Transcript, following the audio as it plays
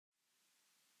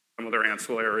some other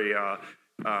ancillary ad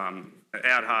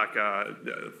hoc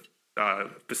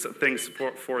things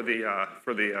for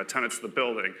the tenants of the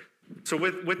building. So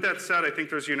with that said, I think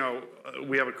there's,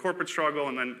 we have a corporate struggle,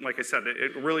 and then, like I said,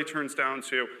 it really turns down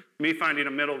to me finding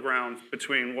a middle ground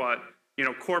between what,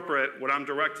 corporate, what I'm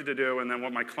directed to do, and then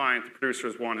what my client, the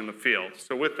producers, want in the field.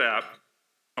 So with that,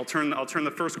 I'll turn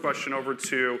the first question over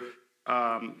to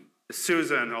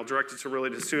Susan. I'll direct it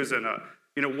to Susan.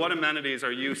 What amenities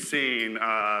are you seeing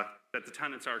that the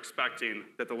tenants are expecting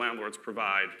that the landlords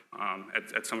provide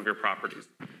at some of your properties?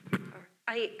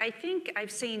 I think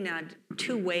I've seen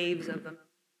 2 waves of them.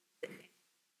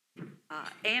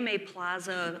 AMA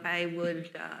Plaza, I would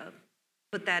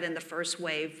put that in the first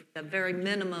wave. The very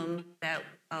minimum that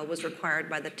was required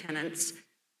by the tenants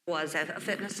was a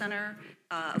fitness center,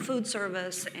 food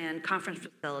service, and conference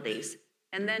facilities.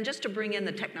 And then just to bring in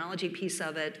the technology piece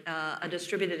of it, a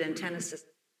distributed antenna system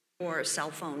for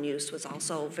cell phone use was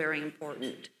also very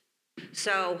important.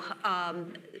 So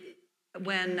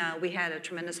when we had a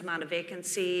tremendous amount of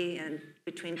vacancy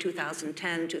between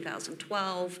 2010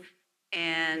 2012,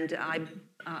 and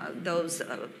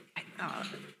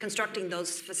constructing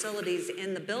those facilities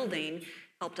in the building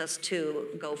helped us to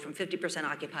go from 50%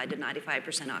 occupied to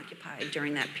 95% occupied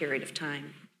during that period of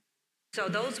time. So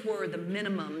those were the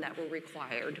minimum that were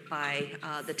required by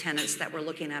the tenants that were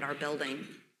looking at our building.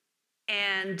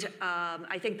 And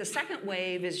I think the second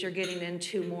wave is you're getting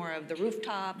into more of the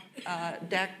rooftop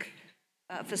deck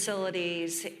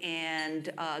facilities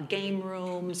and game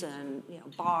rooms and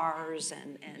bars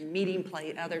and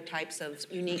other types of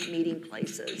unique meeting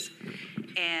places.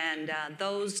 And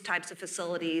those types of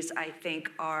facilities, I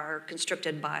think, are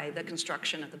constricted by the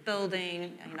construction of the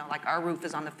building. Like our roof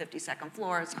is on the 52nd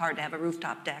floor. It's hard to have a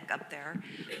rooftop deck up there.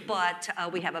 But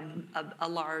we have a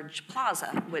large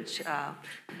plaza, which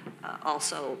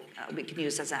also we can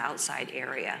use as an outside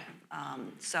area.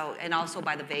 And also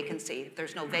by the vacancy. If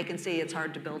there's no vacancy, it's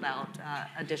hard to build out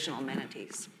additional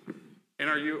amenities. And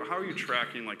how are you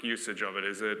tracking usage of it?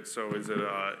 Is it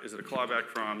a clawback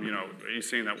from, are you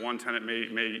seeing that one tenant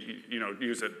may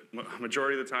use it a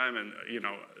majority of the time, and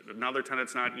another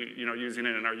tenant's not using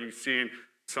it, and are you seeing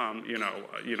some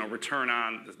return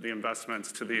on the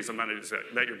investments to these amenities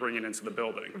that you're bringing into the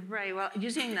building? Right. Well,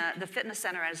 using the fitness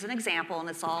center as an example, and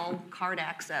it's all card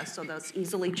access, so that's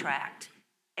easily tracked.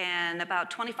 And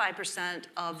about 25%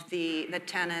 of the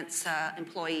tenants'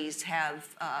 employees have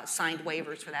signed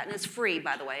waivers for that. And it's free,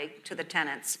 by the way, to the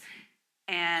tenants.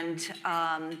 And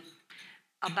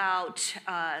about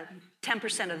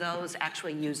 10% of those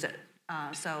actually use it.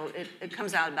 So it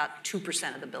comes out about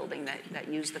 2% of the building that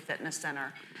use the fitness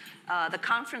center. The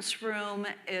conference room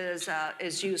is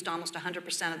used almost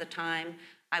 100% of the time.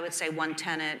 I would say one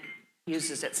tenant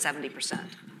uses it 70%.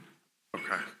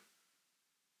 Okay.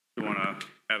 You want to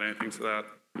add anything to that,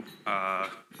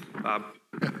 Bob?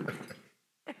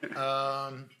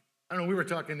 I don't know. We were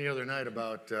talking the other night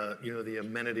about the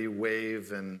amenity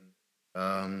wave, and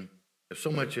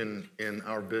so much in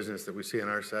our business that we see on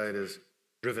our side is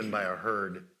driven by a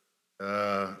herd.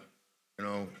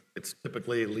 It's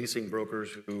typically leasing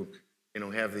brokers who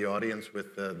have the audience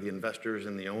with the investors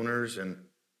and the owners, and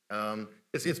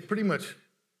it's pretty much.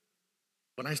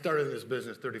 When I started in this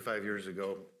business 35 years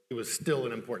ago, it was still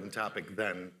an important topic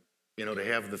then, to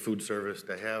have the food service,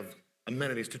 to have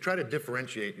amenities, to try to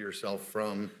differentiate yourself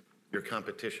from your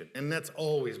competition. And that's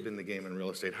always been the game in real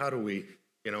estate. How do we,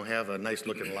 have a nice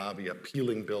looking lobby,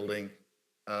 appealing building?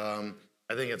 I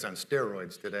think it's on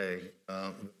steroids today.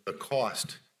 The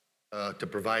cost to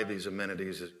provide these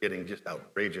amenities is getting just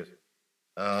outrageous.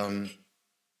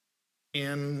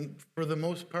 And for the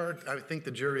most part, I think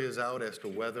the jury is out as to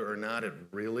whether or not it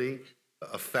really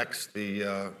affects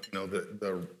the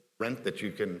rent that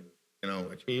you can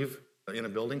achieve in a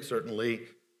building. Certainly,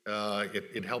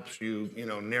 it helps you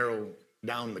narrow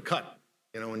down the cut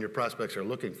when your prospects are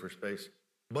looking for space.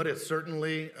 But it's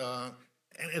certainly and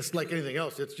it's like anything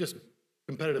else. It's just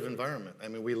competitive environment. I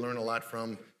mean, we learn a lot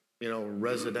from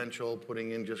residential,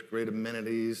 putting in just great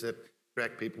amenities that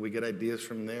attract people. We get ideas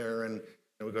from there, and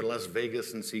we go to Las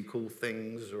Vegas and see cool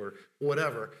things or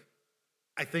whatever.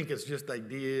 I think it's just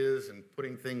ideas and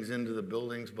putting things into the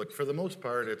buildings, but for the most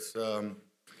part, it's,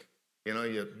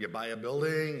 you buy a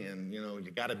building and,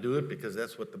 you got to do it because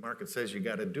that's what the market says you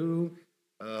got to do.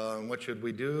 What should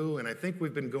we do? And I think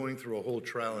we've been going through a whole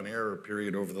trial and error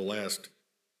period over the last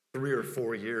 3 or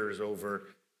 4 years over,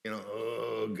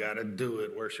 got to do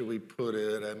it. Where should we put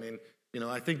it? I mean,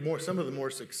 I think some of the more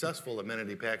successful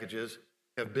amenity packages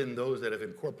have been those that have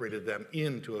incorporated them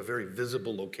into a very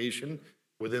visible location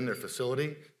within their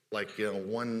facility, like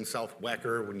One South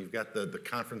Wacker, when you've got the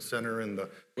conference center and the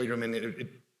weight room, and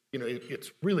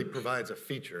it's really provides a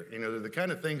feature. They're the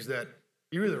kind of things that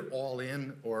you're either all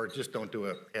in or just don't do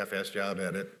a half-assed job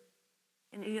at it.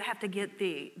 And you have to get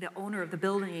the owner of the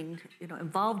building,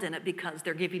 involved in it because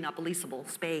they're giving up leasable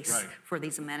space for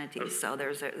these amenities. So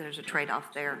there's a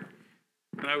trade-off there.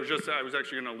 And I was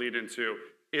actually going to lead into,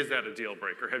 is that a deal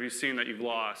breaker? Have you seen that you've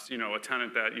lost, a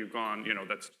tenant that you've gone,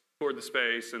 that's toward the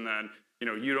space, and then,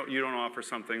 you don't offer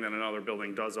something that another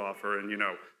building does offer, and,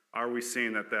 are we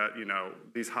seeing that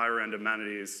these higher end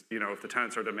amenities, if the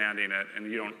tenants are demanding it and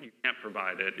you can't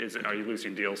provide it, are you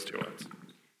losing deals to it?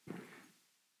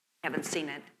 Haven't seen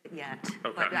it yet,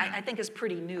 okay. But I think it's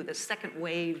pretty new. The second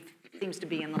wave seems to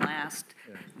be in the last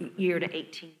year to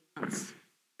 18 months.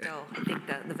 So I think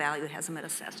the value hasn't been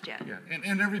assessed yet. Yeah,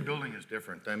 and every building is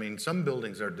different. I mean, some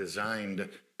buildings are designed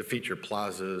to feature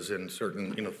plazas and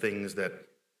certain, things that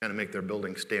kind of make their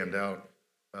building stand out.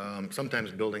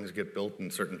 Sometimes buildings get built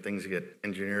and certain things get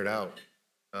engineered out.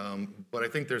 But I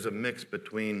think there's a mix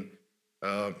between,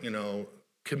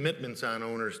 commitments on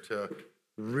owners to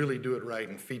really do it right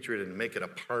and feature it and make it a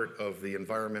part of the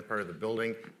environment, part of the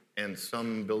building, and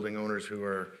some building owners who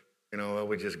are, well,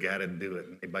 we just got to do it,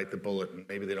 and they bite the bullet, and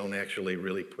maybe they don't actually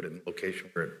really put it in location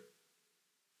for it.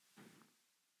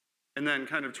 And then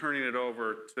kind of turning it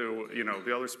over to,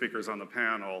 the other speakers on the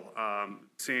panel,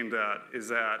 seeing that,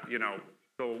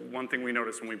 so one thing we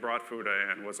noticed when we brought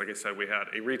Fuda in was, like I said, we had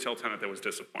a retail tenant that was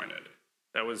disappointed.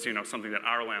 That was, something that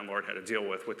our landlord had to deal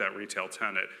with that retail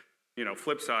tenant.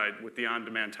 Flip side, with the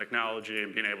on-demand technology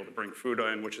and being able to bring Fuda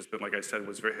in, which has been, like I said,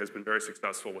 has been very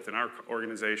successful within our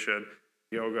organization,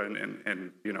 yoga,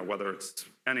 and whether it's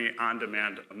any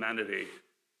on-demand amenity,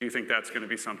 do you think that's going to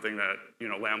be something that,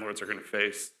 landlords are going to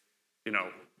face, a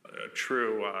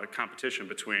true competition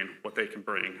between what they can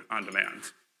bring on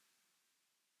demand?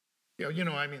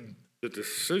 I mean, the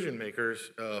decision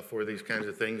makers for these kinds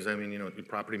of things, I mean,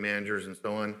 property managers and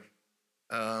so on,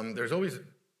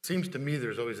 seems to me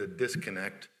there's always a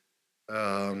disconnect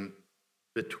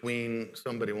between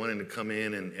somebody wanting to come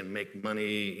in and make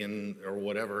money or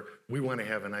whatever. We want to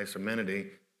have a nice amenity.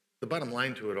 The bottom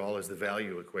line to it all is the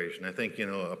value equation. I think,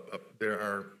 there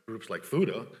are groups like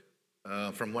Fuda,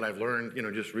 from what I've learned,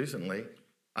 just recently.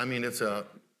 I mean, it's a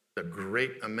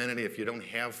great amenity if you don't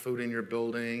have food in your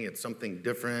building. It's something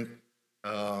different,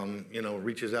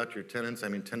 reaches out to your tenants. I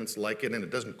mean, tenants like it, and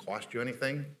it doesn't cost you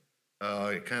anything.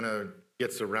 It kind of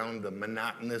gets around the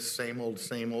monotonous same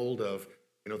old of,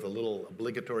 the little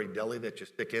obligatory deli that you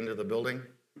stick into the building.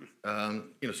 So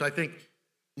I think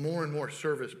more and more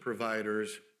service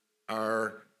providers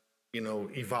are,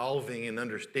 evolving and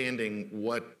understanding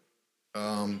what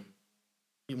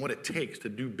it takes to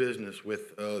do business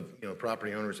with,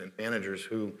 property owners and managers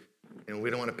who,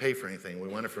 we don't want to pay for anything. We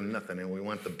want it for nothing, and we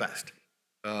want the best.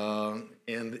 So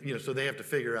they have to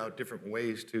figure out different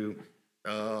ways to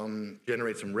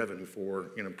generate some revenue for,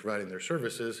 providing their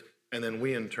services. And then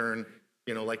we, in turn,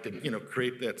 like to,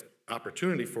 create that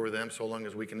opportunity for them so long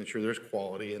as we can ensure there's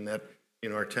quality and that,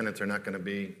 our tenants are not going to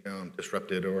be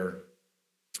disrupted or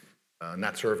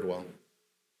not served well.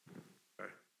 Okay.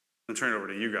 I'll turn it over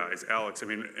to you guys. Alex, I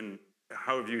mean, and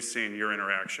how have you seen your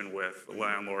interaction with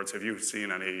landlords? Have you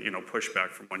seen any, pushback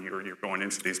from when you're going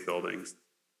into these buildings?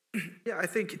 Yeah, I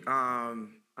think, I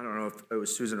don't know if it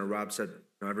was Susan or Rob said,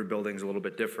 every building's a little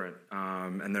bit different,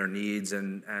 and their needs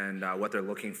and what they're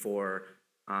looking for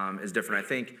is different. I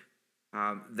think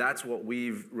that's what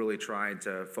we've really tried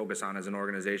to focus on as an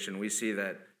organization. We see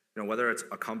that, whether it's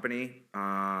a company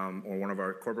or one of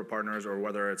our corporate partners, or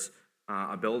whether it's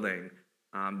a building,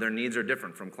 their needs are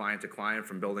different from client to client,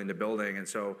 from building to building. And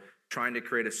so trying to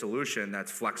create a solution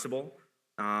that's flexible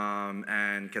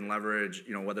and can leverage,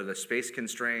 whether the space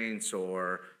constraints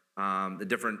or the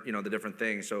different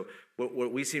things. So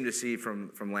what we seem to see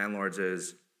from landlords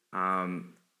is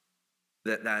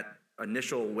that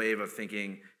initial wave of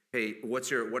thinking, hey, what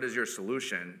is your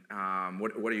solution?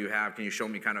 What do you have? Can you show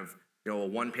me kind of, a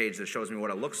one page that shows me what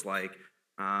it looks like?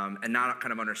 And not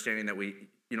kind of understanding that what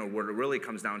it really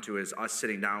comes down to is us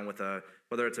sitting down with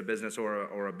whether it's a business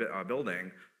or a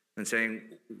building, and saying,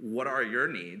 what are your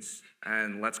needs?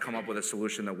 And let's come up with a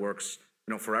solution that works,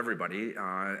 for everybody,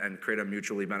 and create a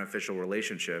mutually beneficial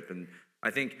relationship. And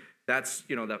I think that's,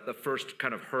 the first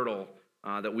kind of hurdle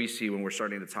that we see when we're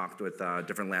starting to talk with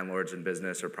different landlords in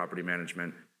business or property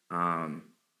management.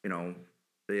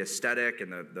 The aesthetic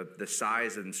and the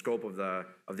size and scope of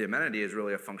the amenity is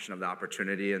really a function of the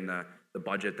opportunity and the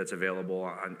budget that's available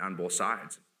on both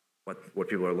sides, what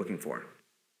people are looking for.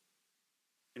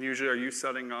 And usually, are you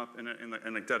setting up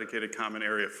in a dedicated common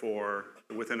area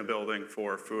within a building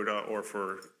for Fuda, or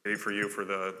for you for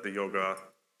the yoga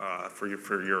for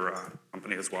your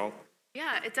company as well?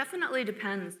 Yeah, it definitely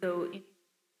depends. So,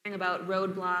 thing about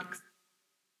roadblocks,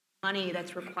 money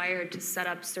that's required to set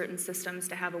up certain systems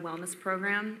to have a wellness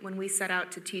program. When we set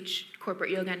out to teach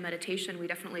corporate yoga and meditation, we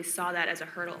definitely saw that as a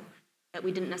hurdle that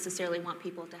we didn't necessarily want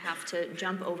people to have to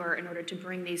jump over in order to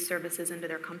bring these services into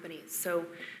their companies. So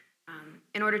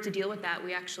in order to deal with that,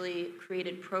 we actually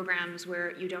created programs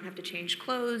where you don't have to change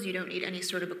clothes, you don't need any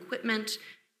sort of equipment.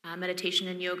 Meditation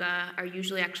and yoga are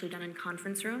usually actually done in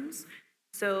conference rooms.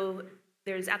 So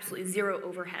there's absolutely zero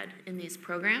overhead in these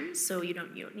programs. So you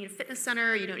don't need a fitness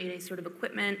center, you don't need any sort of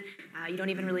equipment, you don't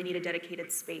even really need a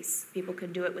dedicated space. People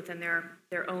can do it within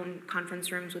their own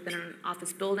conference rooms within an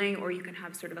office building, or you can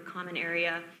have sort of a common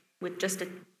area with just a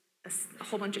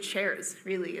whole bunch of chairs,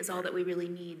 really, is all that we really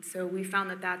need. So we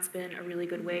found that that's been a really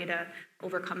good way to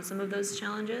overcome some of those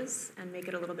challenges and make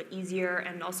it a little bit easier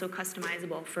and also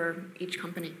customizable for each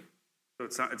company.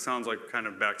 So it sounds like kind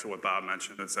of back to what Bob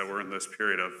mentioned, is that we're in this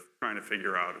period of trying to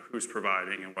figure out who's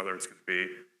providing and whether it's going to be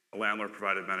a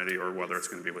landlord-provided amenity or whether it's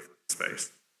going to be within the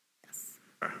space. Yes.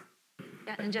 Okay.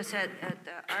 Yeah, and just at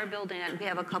our building, we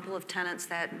have a couple of tenants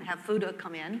that have food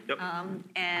come in. Yep.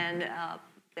 And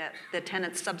that the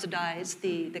tenants subsidize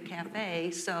the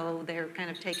cafe, so they're kind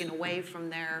of taken away from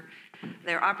their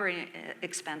operating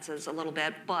expenses a little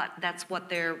bit, but that's what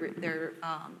their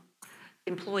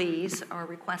employees are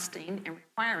requesting and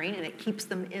requiring, and it keeps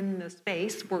them in the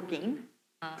space working.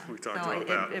 We talked So about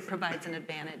that. it provides an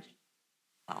advantage.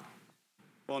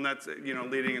 Well, and that's,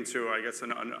 leading into, I guess,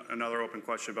 another open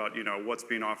question about, what's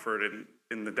being offered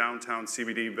in the downtown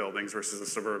CBD buildings versus the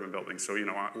suburban buildings. So,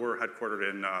 we're headquartered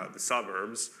in the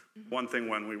suburbs. One thing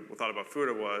when we thought about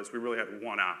Fuda was we really had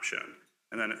one option.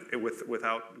 And then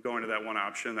without going to that one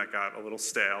option, that got a little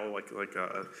stale, like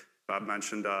Bob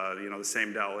mentioned, the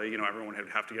same deli, everyone would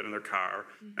have to get in their car.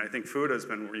 And I think Fuda has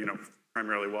been,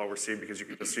 primarily well received because you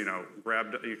can just,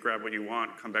 grab what you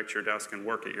want, come back to your desk and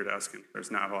work at your desk, and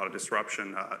there's not a lot of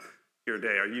disruption to your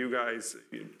day. Are you guys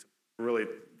really,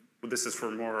 this is for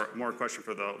more a question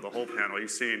for the whole panel, are you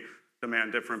seeing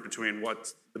demand different between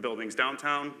what's the buildings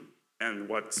downtown and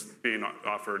what's being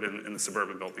offered in the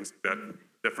suburban buildings, that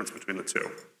difference between the two?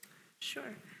 Sure.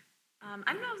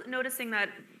 I'm noticing that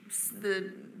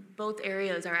both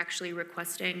areas are actually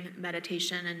requesting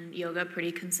meditation and yoga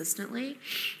pretty consistently.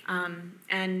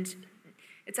 And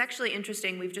it's actually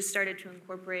interesting, we've just started to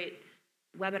incorporate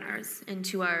webinars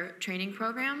into our training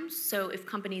programs. So if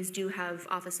companies do have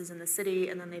offices in the city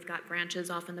and then they've got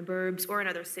branches off in the burbs or in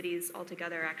other cities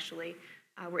altogether, actually,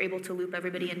 we're able to loop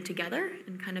everybody in together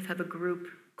and kind of have a group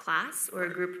class or a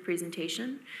group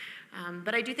presentation.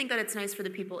 But I do think that it's nice for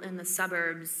the people in the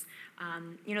suburbs.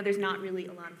 There's not really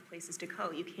a lot of places to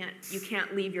go. You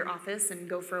can't leave your office and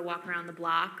go for a walk around the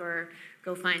block or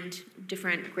go find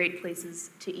different great places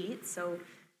to eat. So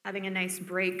having a nice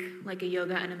break, like a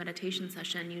yoga and a meditation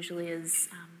session, usually is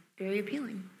very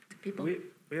appealing to people.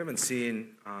 We haven't seen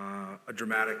a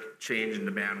dramatic change in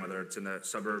demand, whether it's in the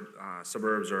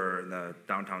suburbs or in the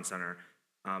downtown center.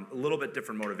 A little bit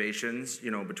different motivations,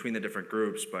 between the different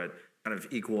groups, but kind of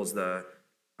equals the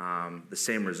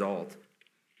same result.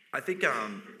 I think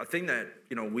a thing that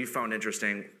we found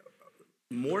interesting,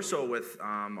 more so with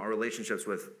our relationships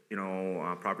with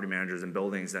property managers and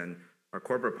buildings than our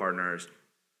corporate partners.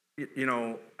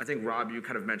 I think Rob, you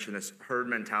kind of mentioned this herd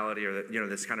mentality, or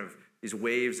this kind of these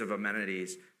waves of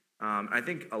amenities. I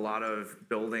think a lot of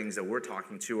buildings that we're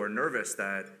talking to are nervous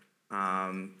that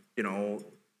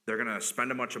they're going to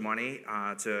spend a bunch of money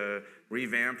to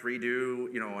revamp,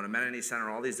 redo, an amenity center,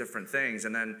 all these different things.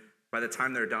 And then by the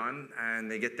time they're done and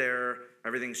they get there,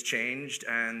 everything's changed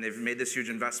and they've made this huge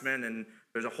investment and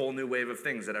there's a whole new wave of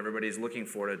things that everybody's looking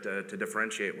for to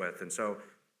differentiate with. And so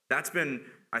that's been,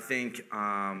 I think,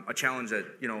 a challenge that,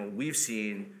 we've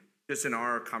seen just in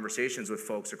our conversations with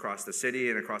folks across the city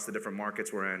and across the different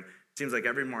markets we're in. It seems like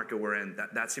every market we're in,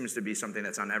 that seems to be something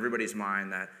that's on everybody's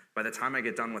mind, that by the time I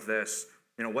get done with this,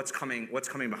 what's coming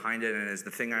behind it, and is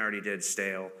the thing I already did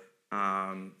stale?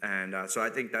 So I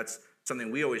think that's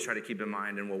something we always try to keep in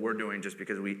mind in what we're doing, just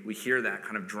because we hear that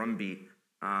kind of drumbeat,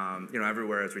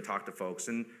 everywhere as we talk to folks.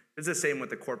 And it's the same with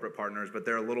the corporate partners, but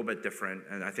they're a little bit different,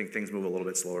 and I think things move a little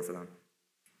bit slower for them.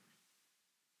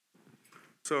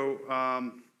 So,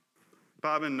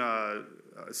 Bob and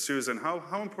Susan,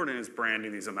 how important is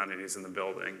branding these amenities in the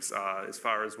buildings, as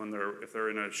far as if they're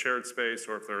in a shared space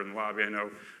or if they're in the lobby? I know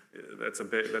that's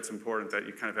important that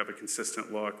you kind of have a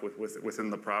consistent look within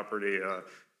the property.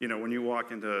 When you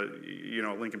walk into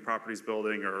Lincoln Properties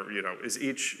building, or is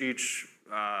each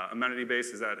amenity base,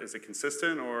 is it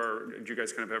consistent, or do you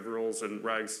guys kind of have rules and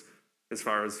regs as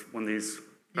far as when these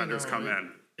vendors come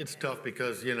in? It's tough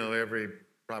because every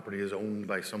property is owned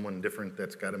by someone different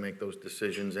that's got to make those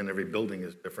decisions, and every building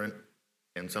is different.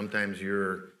 And sometimes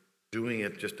you're doing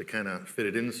it just to kind of fit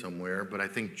it in somewhere. But I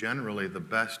think generally the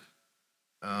best,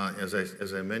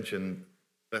 as I mentioned,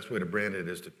 best way to brand it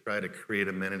is to try to create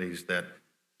amenities that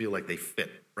feel like they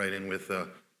fit right in with, the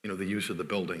use of the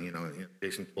building,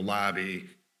 adjacent to the lobby,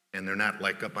 and they're not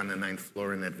like up on the 9th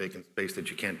floor in that vacant space that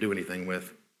you can't do anything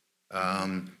with.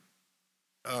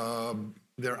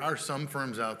 There are some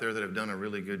firms out there that have done a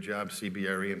really good job,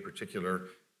 CBRE in particular,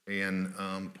 in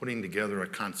putting together a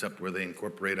concept where they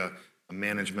incorporate a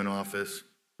management office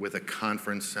with a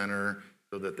conference center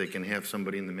so that they can have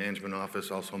somebody in the management office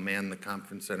also man the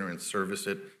conference center and service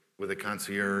it with a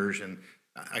concierge. And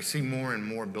I see more and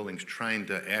more buildings trying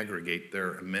to aggregate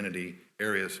their amenity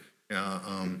areas.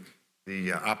 The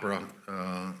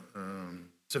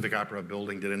Civic Opera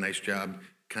building did a nice job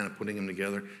kind of putting them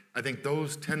together. I think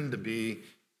those tend to be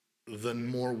the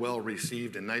more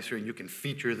well-received and nicer, and you can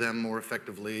feature them more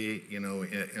effectively, in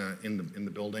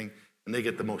the building, and they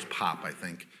get the most pop, I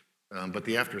think. But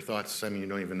the afterthoughts, you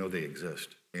don't even know they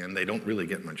exist, and they don't really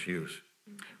get much use.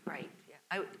 Right.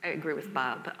 Yeah. I agree with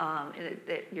Bob.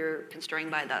 That you're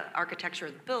constrained by the architecture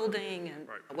of the building and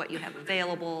what you have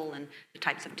available and the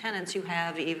types of tenants you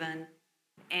have even.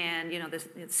 And this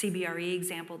CBRE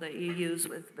example that you use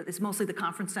is mostly the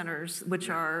conference centers, which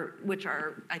are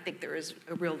I think there is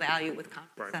a real value with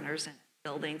conference centers and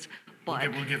buildings. But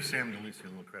We'll give Sam DeLisi a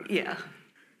little credit. Yeah,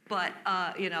 but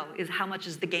is how much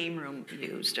is the game room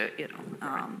used?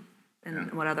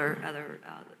 And what other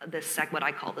what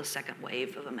I call the second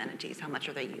wave of amenities? How much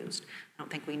are they used? I don't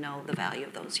think we know the value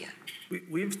of those yet.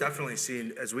 We've definitely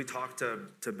seen, as we talk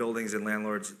to buildings and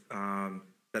landlords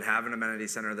that have an amenity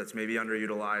center that's maybe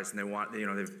underutilized, and they want,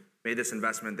 they've made this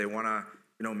investment, they want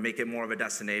to, make it more of a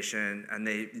destination, and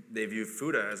they view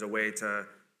FUTA as a way to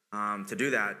do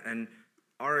that. And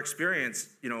our experience,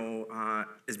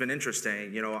 has been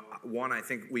interesting. One, I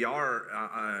think we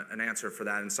are an answer for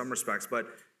that in some respects, but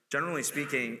generally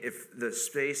speaking, if the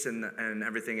space and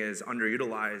everything is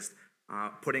underutilized,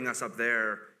 putting us up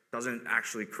there doesn't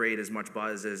actually create as much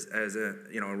buzz as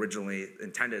originally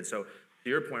intended. So to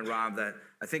your point, Rob, that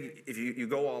I think if you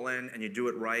go all in and you do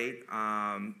it right,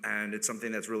 and it's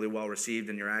something that's really well received,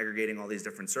 and you're aggregating all these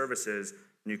different services,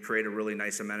 and you create a really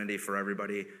nice amenity for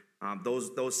everybody,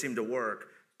 those seem to work.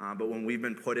 But when we've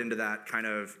been put into that kind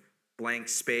of blank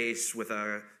space with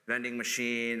a vending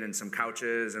machine and some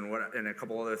couches and a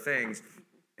couple other things,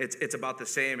 it's about the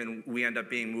same, and we end up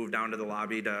being moved down to the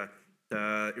lobby to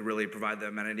really provide the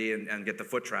amenity and get the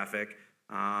foot traffic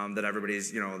that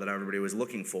everybody was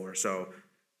looking for. So,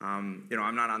 I'm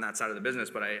not on that side of the business,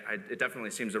 but it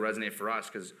definitely seems to resonate for us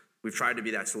because we've tried to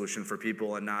be that solution for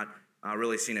people and not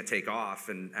really seen it take off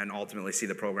and ultimately see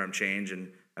the program change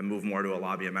and move more to a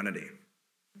lobby amenity.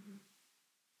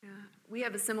 Yeah, we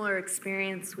have a similar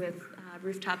experience with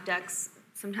rooftop decks.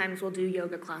 Sometimes we'll do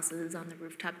yoga classes on the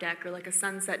rooftop deck or like a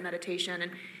sunset meditation,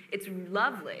 and it's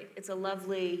lovely. It's a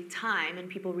lovely time, and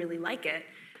people really like it.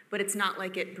 But it's not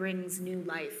like it brings new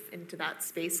life into that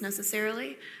space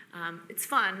necessarily. It's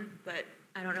fun, but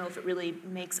I don't know if it really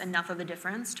makes enough of a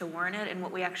difference to warrant it. And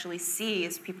what we actually see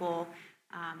is people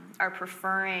are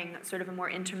preferring sort of a more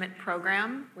intimate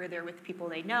program where they're with people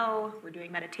they know. We're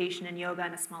doing meditation and yoga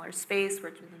in a smaller space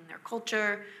where it's within their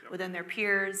culture, within their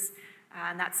peers,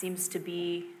 and that seems to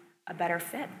be a better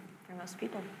fit for most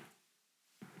people.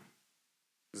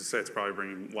 As I say, it's probably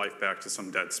bringing life back to some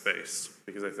dead space,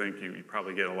 because I think you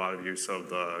probably get a lot of use of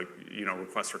the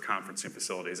requests for conferencing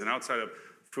facilities. And outside of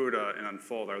FUTA and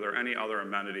Unfold, are there any other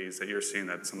amenities that you're seeing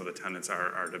that some of the tenants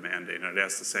are demanding? And I'd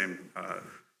ask the same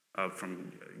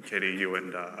from Katie, you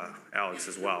and Alex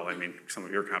as well. I mean, some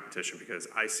of your competition, because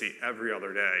I see every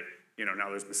other day, now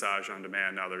there's massage on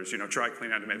demand, now there's, dry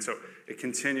clean on demand. So it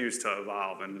continues to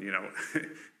evolve. And,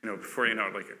 before you know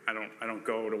it, like, I don't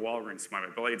go to Walgreens to buy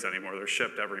my blades anymore. They're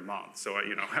shipped every month. So,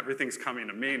 everything's coming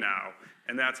to me now.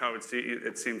 And that's how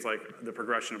it seems like the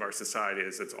progression of our society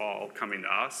is it's all coming to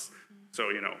us. So,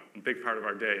 a big part of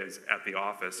our day is at the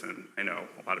office, and I know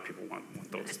a lot of people want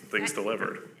those things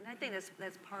delivered. And I think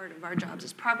that's part of our jobs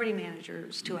as property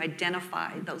managers to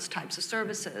identify those types of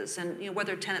services. And,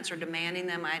 whether tenants are demanding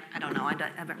them, I don't know. I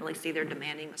haven't really seen they're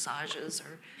demanding massages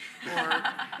or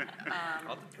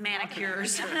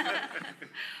manicures.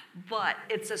 But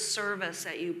it's a service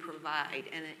that you provide,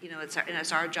 and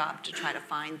it's our job to try to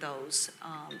find those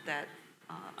that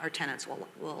our tenants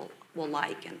will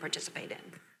like and participate in.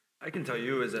 I can tell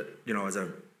you as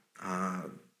somebody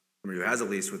who has a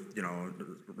lease with,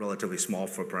 relatively small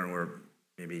footprint, we're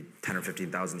maybe 10 or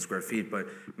 15,000 square feet, but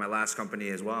my last company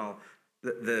as well,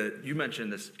 you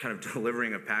mentioned this kind of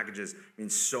delivering of packages. I mean,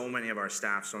 so many of our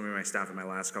staff, so many of my staff at my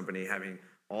last company having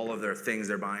all of their things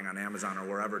they're buying on Amazon or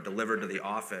wherever delivered to the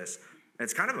office.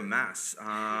 It's kind of a mess.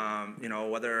 You know,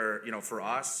 whether, you know, for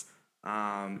us,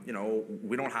 you know,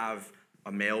 we don't have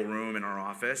a mail room in our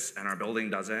office and our building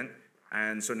doesn't.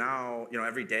 And so now, you know,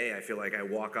 every day I feel like I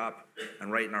walk up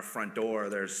and right in our front door,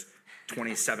 there's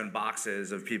 27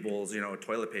 boxes of people's, you know,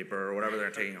 toilet paper or whatever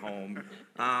they're taking home.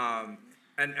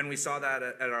 And we saw that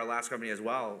at our last company as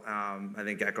well. I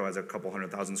think Echo has a couple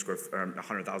 100,000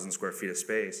 square feet of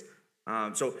space.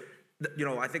 So, you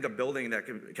know, I think a building that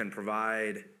can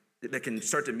provide, that can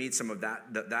start to meet some of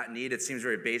that need. It seems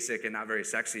very basic and not very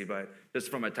sexy, but just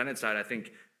from a tenant side, I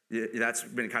think that's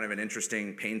been kind of an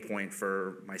interesting pain point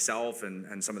for myself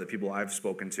and some of the people I've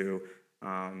spoken to,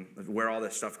 where all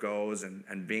this stuff goes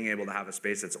and being able to have a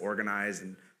space that's organized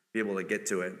and be able to get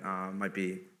to it might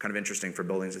be kind of interesting for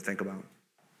buildings to think about.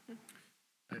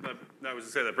 I was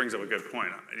to say that brings up a good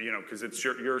point, you know, because it's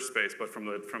your space, but from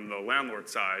the landlord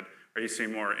side, are you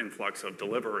seeing more influx of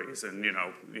deliveries and, you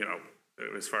know,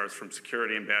 as far as from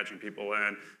security and badging people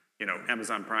in, you know,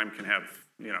 Amazon Prime can have,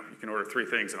 you know, you can order 3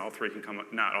 things and all 3 can come,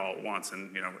 not all at once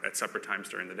and, you know, at separate times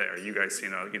during the day. Are you guys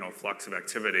seeing a, you know, flux of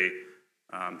activity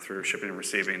through shipping and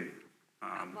receiving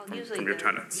from your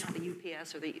tenants? You know, the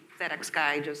UPS or the FedEx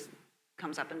guy just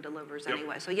comes up and delivers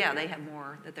anyway. So yeah, they have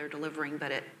more that they're delivering,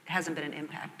 but it hasn't been an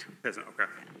impact. Hasn't, okay.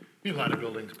 A lot of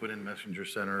buildings put in messenger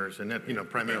centers, and that, you know,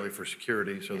 primarily for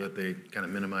security, so that they kind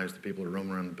of minimize the people who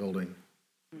roam around the building.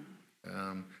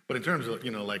 But in terms of,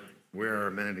 you know, like where are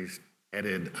amenities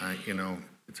headed, you know,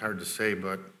 it's hard to say,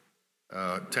 but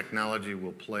technology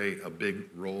will play a big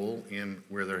role in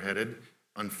where they're headed.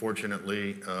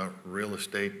 Unfortunately, real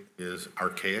estate is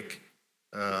archaic.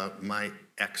 My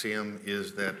axiom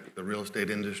is that the real estate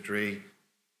industry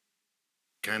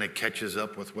kind of catches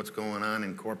up with what's going on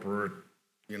in corporate,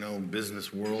 you know,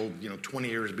 business world, you know, 20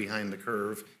 years behind the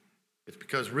curve. It's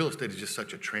because real estate is just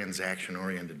such a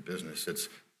transaction-oriented business. It's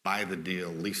buy the deal,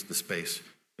 lease the space.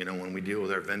 You know, when we deal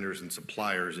with our vendors and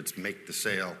suppliers, it's make the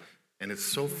sale. And it's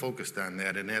so focused on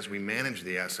that. And as we manage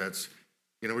the assets,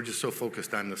 you know, we're just so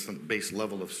focused on this base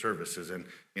level of services. And,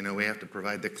 you know, we have to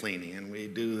provide the cleaning and we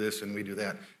do this and we do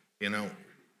that. You know,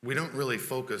 we don't really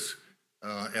focus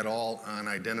at all on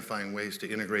identifying ways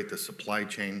to integrate the supply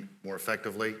chain more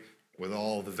effectively with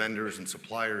all the vendors and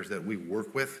suppliers that we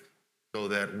work with, so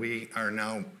that we are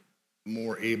now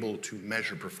more able to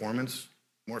measure performance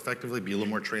more effectively, be a little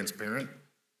more transparent,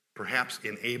 perhaps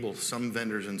enable some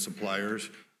vendors and suppliers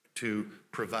to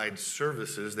provide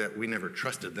services that we never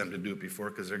trusted them to do before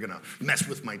because they're gonna mess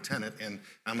with my tenant and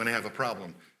I'm gonna have a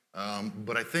problem.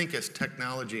 But I think as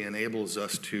technology enables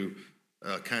us to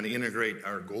kind of integrate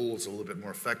our goals a little bit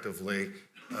more effectively,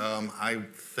 I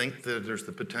think that there's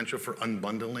the potential for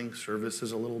unbundling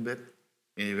services a little bit.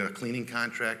 And you've got a cleaning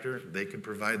contractor, they could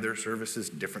provide their services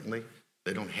differently.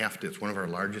 They don't have to, it's one of our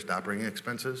largest operating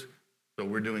expenses. So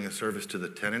we're doing a service to the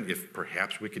tenant. If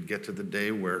perhaps we could get to the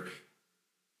day where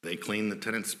they clean the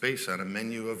tenant's space on a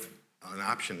menu of an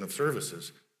option of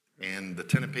services, and the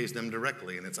tenant pays them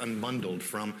directly, and it's unbundled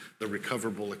from the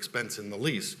recoverable expense in the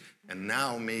lease. And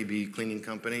now maybe cleaning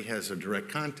company has a direct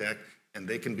contact, and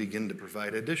they can begin to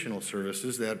provide additional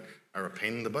services that are a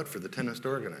pain in the butt for the tenants to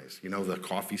organize. You know, the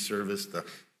coffee service, the,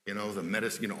 you know, the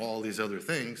medicine, you know, all these other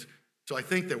things. So I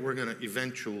think that we're gonna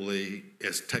eventually,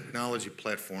 as technology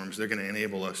platforms, they're gonna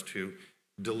enable us to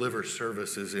deliver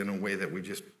services in a way that we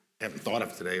just haven't thought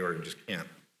of today or just can't.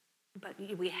 But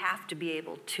we have to be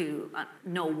able to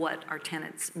know what our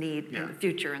tenants need in the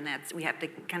future, and that's, we have to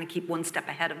kind of keep one step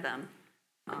ahead of them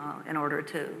in order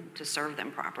to serve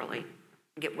them properly,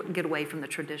 get away from the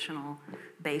traditional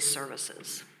base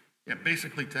services. Yeah,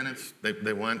 basically tenants,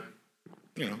 they want,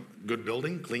 you know, good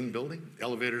building, clean building,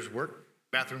 elevators work,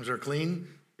 bathrooms are clean,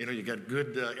 you know, you got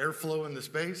good airflow in the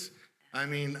space. I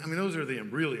mean, those are the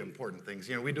really important things.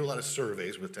 You know, we do a lot of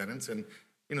surveys with tenants, and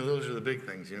you know, those are the big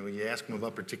things. You know, you ask them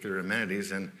about particular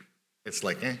amenities, and it's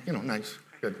like, you know, nice,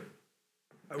 good.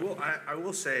 I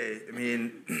will say, I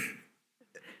mean,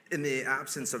 in the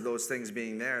absence of those things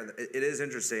being there, it is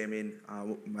interesting. I mean,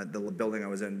 the building I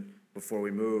was in before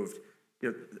we moved,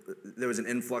 you know, there was an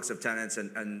influx of tenants,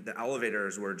 and the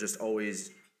elevators were just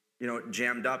always, you know,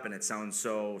 jammed up, and it sounds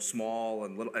so small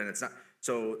and little, and it's not.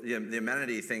 So the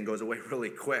amenity thing goes away really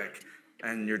quick,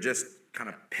 and you're just kind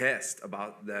of pissed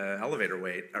about the elevator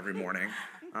wait every morning.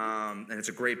 And it's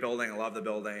a great building. I love the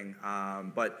building.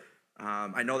 But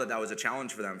I know that was a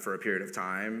challenge for them for a period of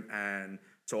time. And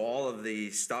so all of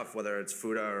the stuff, whether it's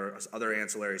food or other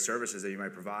ancillary services that you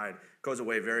might provide, goes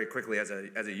away very quickly as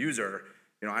a user.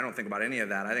 You know, I don't think about any of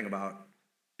that. I think about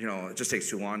it just takes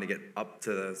too long to get up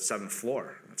to the 7th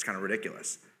floor. It's kind of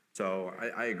ridiculous. So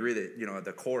I agree that,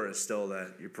 the core is still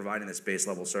that you're providing this base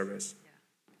level service.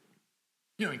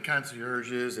 And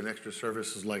concierges and extra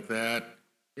services like that,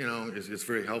 is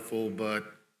very helpful, but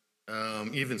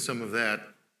even some of that,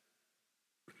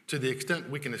 to the extent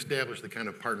we can establish the kind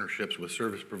of partnerships with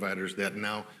service providers that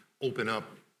now open up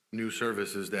new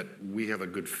services that we have a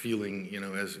good feeling,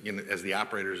 as the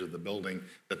operators of the building,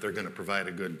 that they're going to provide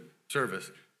a good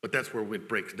service. But that's where it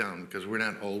breaks down, because we're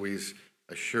not always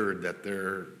assured that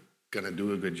they're going to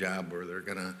do a good job or they're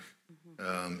going to,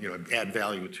 add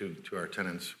value to our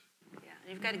tenants. Yeah,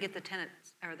 and you've got to get the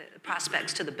tenants or the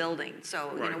prospects to the building.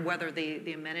 So, Right. whether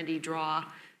the amenity draw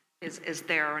is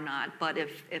there or not. But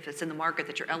if it's in the market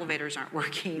that your elevators aren't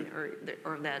working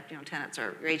or that, tenants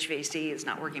or your HVAC is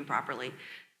not working properly,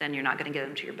 then you're not going to get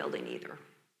them to your building either.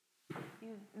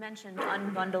 You mentioned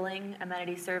unbundling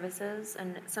amenity services,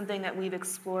 and something that we've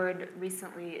explored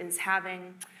recently is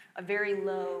having a very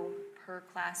low per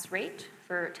class rate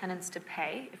for tenants to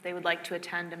pay if they would like to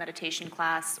attend a meditation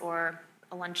class or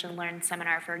a lunch and learn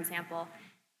seminar, for example.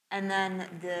 And then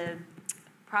the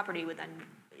property would then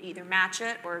either match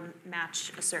it or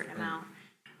match a certain amount.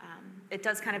 It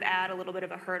does kind of add a little bit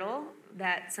of a hurdle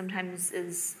that sometimes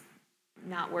is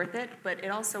not worth it, but it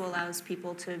also allows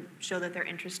people to show that they're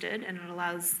interested, and it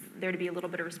allows there to be a little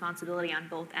bit of responsibility on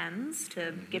both ends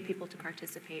to get people to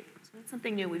participate. So that's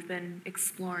something new we've been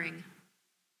exploring.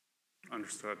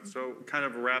 Understood. So kind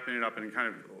of wrapping it up and kind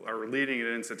of or leading it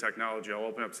into technology, I'll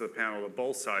open up to the panel of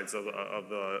both sides of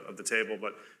the table.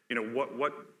 But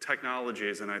what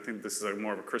technologies, and I think this is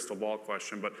more of a crystal ball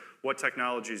question, but what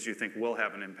technologies do you think will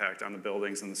have an impact on the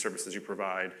buildings and the services you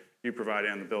provide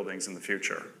and the buildings in the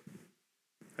future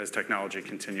as technology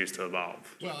continues to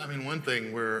evolve? Well, one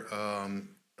thing where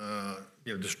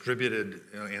distributed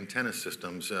antenna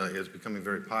systems is becoming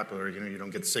very popular. You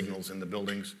don't get signals in the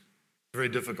buildings. It's very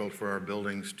difficult for our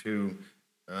buildings to,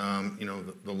 the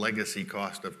legacy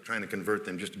cost of trying to convert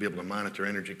them just to be able to monitor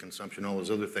energy consumption, all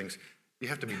those other things. You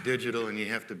have to be digital, and you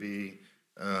have to be,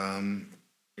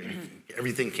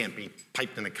 everything can't be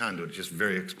piped in a conduit. It's just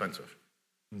very expensive.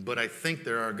 But I think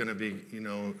there are going to be,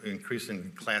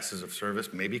 increasing classes of service.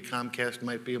 Maybe Comcast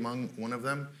might be among one of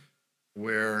them,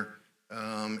 where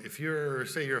if you're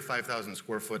a 5,000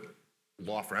 square foot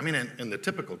law firm, and the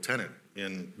typical tenant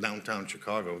in downtown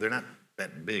Chicago, they're not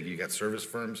that big. You got service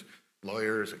firms,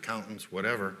 lawyers, accountants,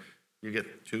 whatever. You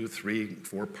get 2, 3,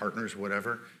 4 partners,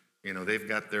 whatever. They've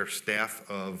got their staff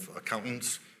of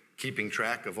accountants keeping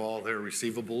track of all their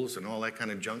receivables and all that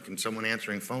kind of junk, and someone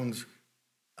answering phones.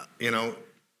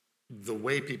 The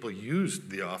way people use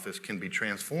the office can be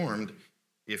transformed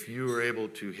if you are able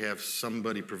to have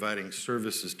somebody providing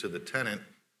services to the tenant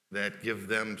that give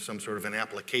them some sort of an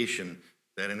application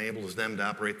that enables them to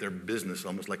operate their business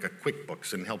almost like a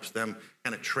QuickBooks and helps them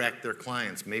kind of track their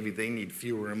clients. Maybe they need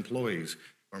fewer employees,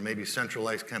 or maybe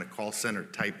centralized kind of call center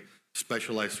type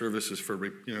specialized services for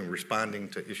responding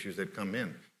to issues that come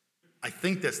in. I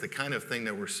think that's the kind of thing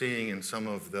that we're seeing in some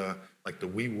of the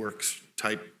WeWorks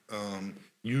type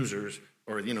users,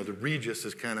 or the Regis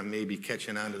is kind of maybe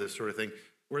catching on to this sort of thing,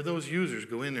 where those users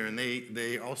go in there and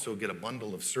they also get a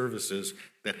bundle of services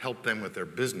that help them with their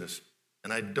business.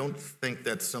 And I don't think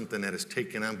that's something that is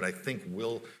taken on, but I think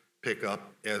will pick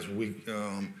up as we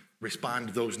respond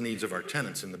to those needs of our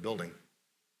tenants in the building.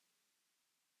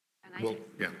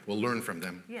 We'll learn from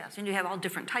them. Yes, and you have all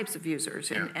different types of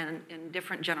users and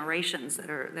different generations that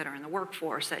are in the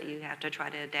workforce that you have to try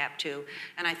to adapt to.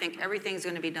 And I think everything's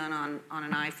going to be done on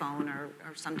an iPhone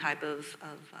or some type of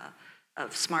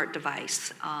smart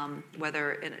device.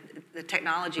 The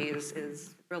technology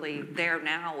is really there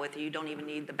now. With you don't even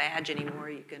need the badge anymore.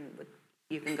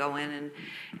 You can go in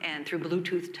and through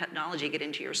Bluetooth technology get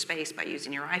into your space by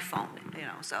using your iPhone.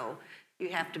 So you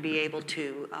have to be able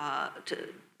to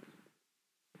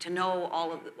know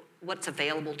all of what's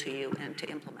available to you and to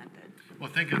implement it. Well,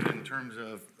 think of it in terms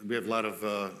of, we have a lot of,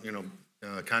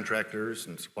 contractors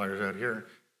and suppliers out here.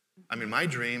 My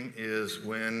dream is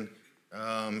when,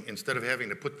 instead of having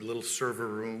to put the little server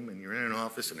room and you're in an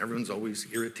office and everyone's always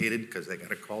irritated because they got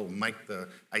to call Mike, the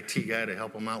IT guy, to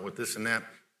help them out with this and that.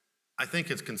 I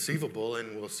think it's conceivable,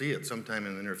 and we'll see it sometime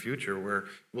in the near future, where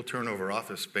we'll turn over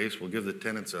office space. We'll give the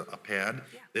tenants a pad.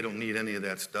 Yeah. They don't need any of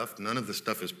that stuff. None of the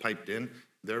stuff is piped in.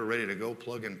 They're ready to go,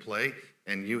 plug and play,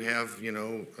 and you have,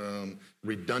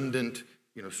 redundant,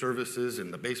 services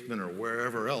in the basement or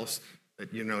wherever else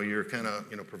that, you're kind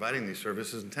of, providing these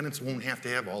services, and tenants won't have to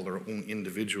have all their own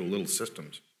individual little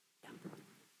systems.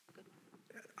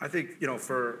 I think,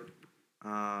 food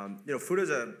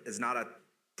is not a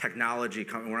technology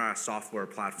company. We're not a software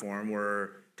platform. We're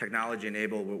technology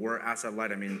enabled, but we're asset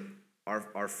light. I mean,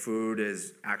 our food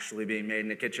is actually being made in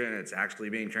the kitchen. It's actually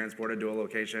being transported to a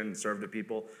location and served to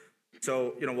people.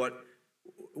 So, you know what,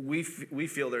 we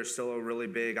feel there's still a really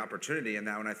big opportunity in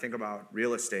that. When I think about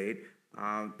real estate,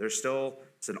 there's still,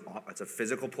 it's a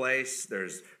physical place.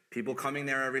 There's people coming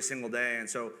there every single day. And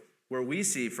so where we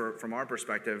see from our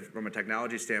perspective, from a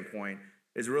technology standpoint,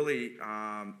 is really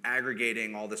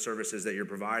aggregating all the services that you're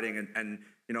providing. And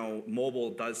you know,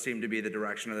 mobile does seem to be the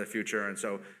direction of the future. And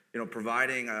so, you know,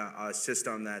 providing a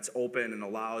system that's open and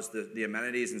allows the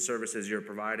amenities and services you're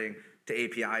providing to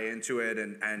API into it,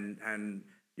 and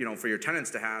you know, for your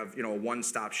tenants to have, you know, a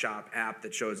one-stop shop app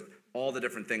that shows all the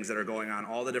different things that are going on,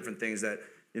 all the different things that,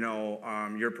 you know,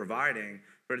 you're providing.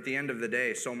 But at the end of the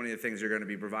day, so many of the things you're going to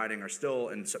be providing are still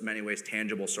in many ways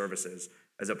tangible services,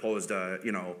 as opposed to,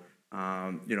 you know,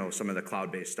 some of the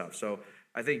cloud-based stuff. So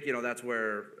I think, you know, that's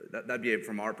where that'd be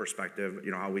from our perspective,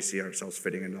 you know, how we see ourselves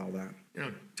fitting into all that. You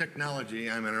know,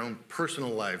 technology, I mean, our own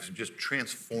personal lives just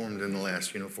transformed in the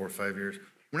last, 4 or 5 years.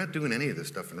 We're not doing any of this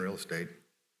stuff in real estate.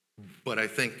 But I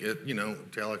think, to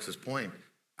Alex's point,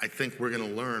 I think we're going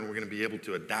to learn, we're going to be able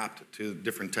to adapt to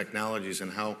different technologies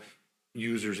and how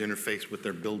users interface with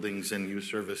their buildings and use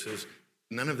services.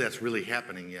 None of that's really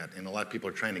happening yet, and a lot of people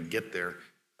are trying to get there.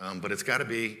 But it's got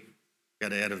to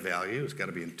add a value, it's got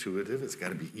to be intuitive, it's got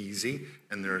to be easy,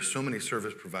 and there are so many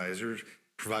service providers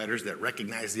that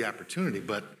recognize the opportunity,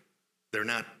 but they're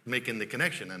not making the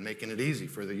connection and making it easy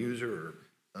for the user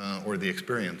or the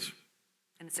experience.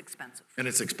 And it's expensive. And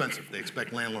it's expensive. They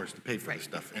expect landlords to pay for this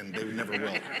stuff, and they never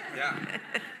will. Yeah.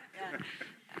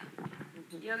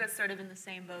 Yoga's sort of in the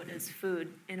same boat as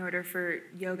food. In order for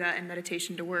yoga and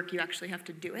meditation to work, you actually have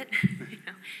to do it,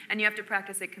 and you have to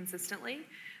practice it consistently.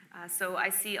 So I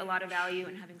see a lot of value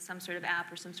in having some sort of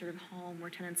app or some sort of home where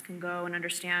tenants can go and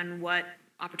understand what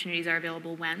opportunities are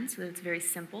available when, so that it's very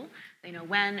simple. They know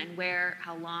when and where,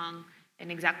 how long,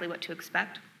 and exactly what to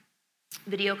expect.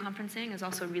 Video conferencing is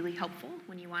also really helpful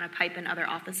when you want to pipe in other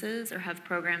offices or have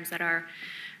programs that are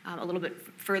a little bit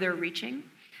further reaching.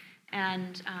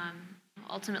 And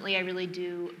ultimately, I really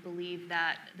do believe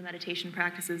that the meditation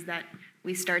practices that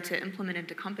we start to implement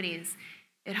into companies,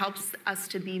 it helps us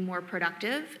to be more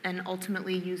productive and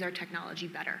ultimately use our technology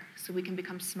better. So we can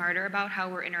become smarter about how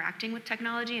we're interacting with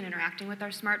technology and interacting with our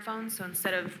smartphones. So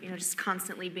instead of just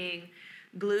constantly being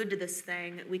glued to this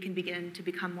thing, we can begin to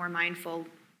become more mindful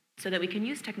so that we can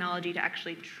use technology to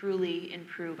actually truly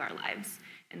improve our lives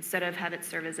instead of have it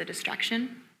serve as a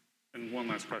distraction. And one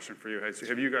last question for you.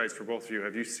 Have you guys, for both of you,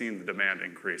 have you seen the demand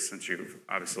increase since you've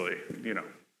obviously,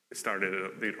 started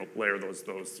to, layer those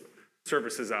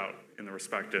services out in the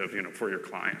respective, for your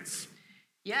clients?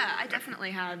 Yeah, I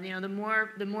definitely have.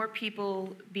 The more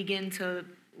people begin to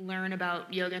learn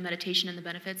about yoga and meditation and the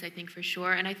benefits, I think for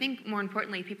sure. And I think more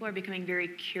importantly, people are becoming very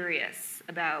curious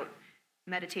about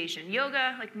meditation.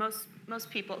 Yoga, like most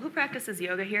people, who practices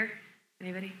yoga here?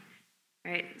 Anybody?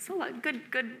 Right, it's a lot, good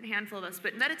handful of us.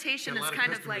 But meditation is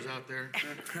kind of like out there.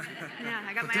 Yeah,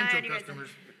 I got my eye on you guys.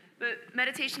 But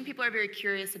meditation, people are very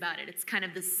curious about it. It's kind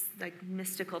of this like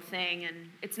mystical thing, and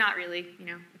it's not really,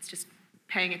 it's just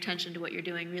paying attention to what you're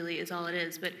doing really is all it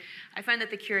is. But I find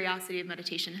that the curiosity of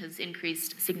meditation has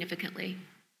increased significantly.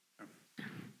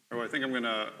 Well, I think I'm going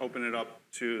to open it up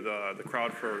to the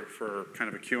crowd for kind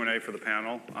of a Q&A for the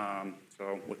panel.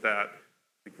 So with that,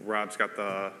 I think Rob's got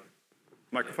the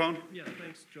microphone. Yeah,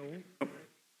 thanks, Joel. Oh.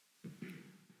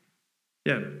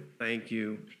 Yeah, thank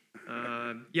you.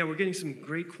 We're getting some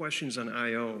great questions on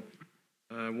I/O.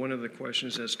 One of the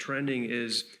questions that's trending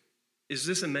is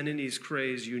this amenities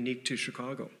craze unique to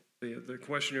Chicago? The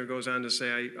questioner goes on to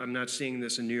say, I'm not seeing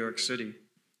this in New York City.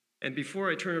 And before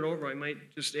I turn it over, I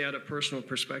might just add a personal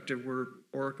perspective where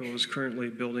Oracle is currently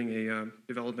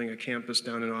developing a campus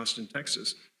down in Austin,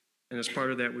 Texas. And as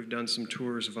part of that, we've done some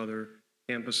tours of other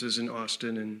campuses in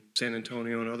Austin and San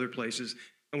Antonio and other places.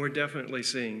 And we're definitely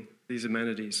seeing these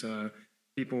amenities.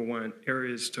 People want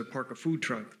areas to park a food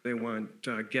truck. They want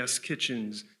guest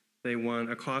kitchens. They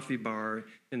want a coffee bar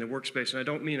in the workspace. And I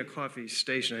don't mean a coffee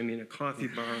station. I mean a coffee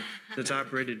bar that's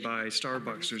operated by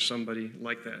Starbucks or somebody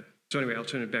like that. So anyway, I'll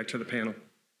turn it back to the panel.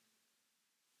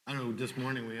 I know this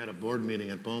morning we had a board meeting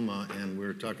at BOMA, and we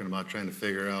were talking about trying to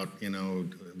figure out,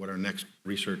 what our next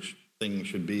research thing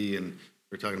should be. And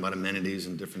we're talking about amenities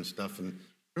and different stuff. And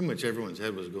pretty much everyone's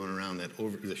head was going around that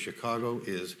the Chicago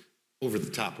is over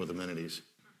the top with amenities.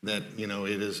 That,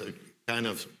 it is a kind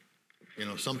of,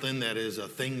 something that is a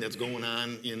thing that's going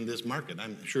on in this market.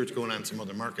 I'm sure it's going on in some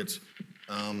other markets.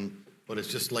 But it's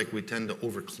just like we tend to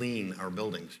over-clean our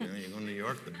buildings. You go to New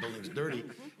York, the building's dirty.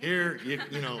 Here, you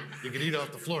can eat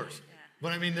off the floors.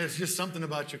 But I mean, there's just something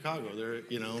about Chicago. There,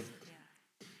 you know.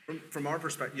 From our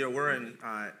perspective, we're in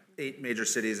 8 major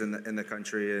cities in the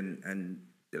country, and in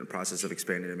the process of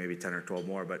expanding to maybe 10 or 12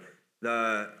 more. But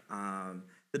the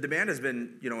demand has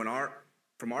been,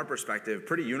 from our perspective,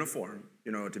 pretty uniform.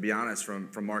 To be honest, from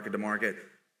market to market.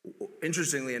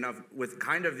 Interestingly enough, with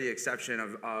kind of the exception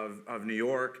of New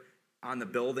York on the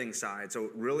building side, so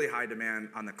really high demand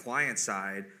on the client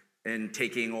side and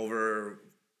taking over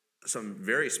some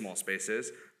very small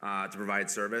spaces to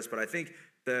provide service. But I think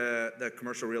the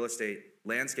commercial real estate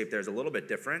landscape there is a little bit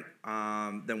different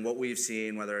than what we've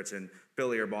seen, whether it's in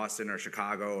Philly or Boston or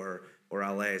Chicago or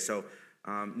LA. So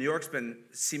New York's been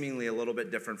seemingly a little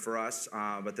bit different for us,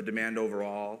 but the demand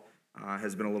overall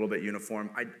has been a little bit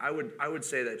uniform. I would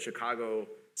say that Chicago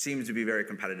seems to be very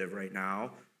competitive right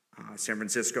now. San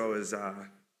Francisco is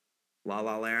la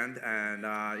la land, and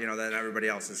then everybody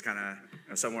else is kind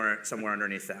of somewhere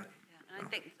underneath that. Yeah, and I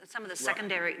think some of the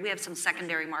secondary, we have some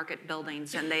secondary market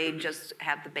buildings, and they just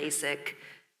have the basic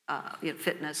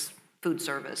fitness, food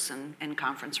service, and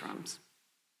conference rooms.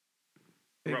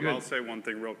 Rob, I'll say one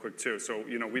thing real quick too. So,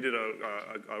 we did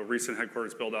a recent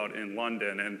headquarters build out in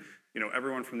London, and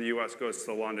everyone from the U.S. goes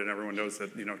to London. Everyone knows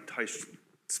that tight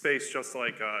space, just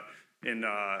like in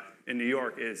New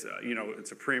York, is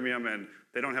it's a premium, and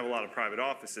they don't have a lot of private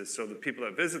offices. So the people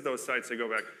that visit those sites, they go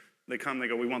back, they come, they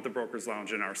go, we want the broker's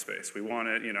lounge in our space. We want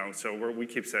it, So we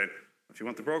keep saying, if you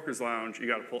want the broker's lounge, you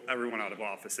got to pull everyone out of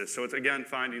offices. So it's again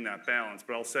finding that balance.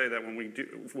 But I'll say that when we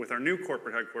do with our new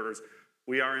corporate headquarters,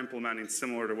 we are implementing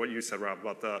similar to what you said, Rob,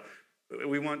 about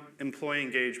we want employee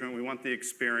engagement, we want the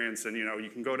experience, and you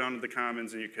can go down to the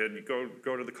Commons and you could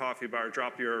go to the coffee bar,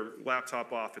 drop your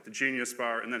laptop off at the Genius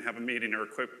Bar, and then have a meeting or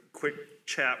a quick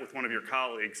chat with one of your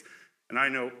colleagues. And I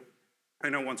know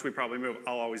once we probably move,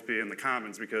 I'll always be in the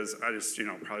Commons because I just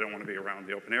probably don't want to be around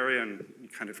the open area, and you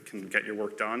kind of can get your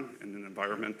work done in an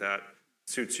environment that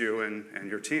suits you and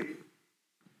your team.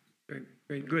 Very,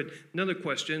 very good. Another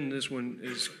question. This one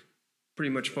is pretty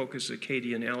much focused at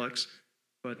Katie and Alex.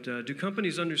 But do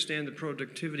companies understand the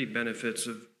productivity benefits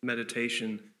of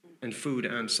meditation and food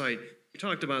on site? We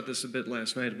talked about this a bit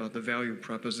last night about the value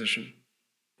proposition.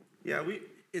 Yeah,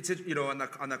 it's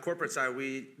on the corporate side,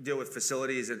 we deal with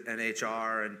facilities and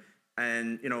HR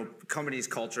and companies'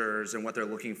 cultures and what they're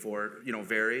looking for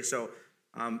vary. So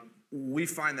we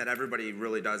find that everybody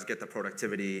really does get the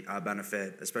productivity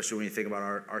benefit, especially when you think about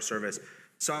our service.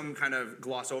 Some kind of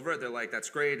gloss over it. They're like,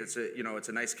 that's great. It's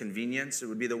a nice convenience. It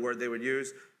would be the word they would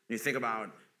use. When you think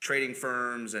about trading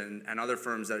firms and other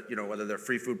firms that, whether they're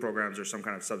free food programs or some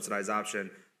kind of subsidized option,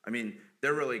 I mean,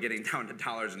 they're really getting down to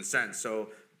dollars and cents. So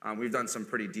we've done some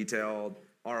pretty detailed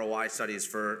ROI studies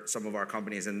for some of our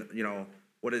companies, and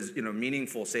what is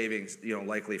meaningful savings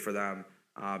likely for them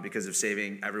because of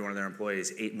saving every one of their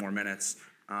employees 8 more minutes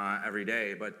every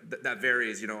day. But that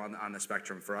varies on the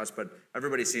spectrum for us, but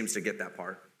everybody seems to get that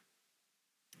part.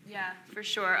 Yeah, for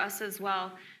sure. Us as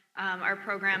well. Our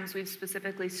programs, we've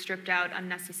specifically stripped out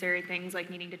unnecessary things like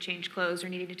needing to change clothes or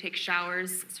needing to take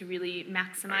showers to really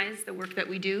maximize the work that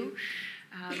we do.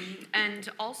 And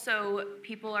also,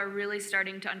 people are really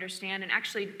starting to understand and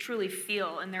actually truly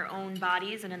feel in their own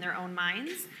bodies and in their own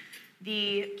minds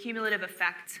the cumulative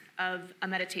effect of a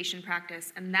meditation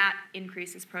practice, and that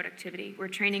increases productivity. We're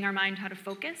training our mind how to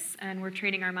focus, and we're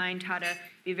training our mind how to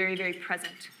be very, very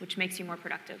present, which makes you more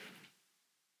productive.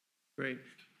 Great.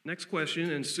 Next question,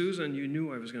 and Susan, you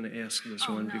knew I was going to ask this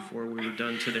one before we were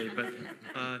done today, but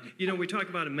we talk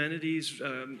about amenities,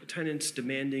 tenants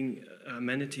demanding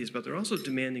amenities, but they're also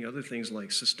demanding other things like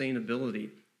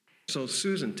sustainability. So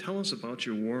Susan, tell us about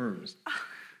your worms.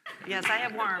 Yes, I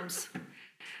have worms.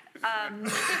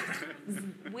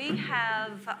 We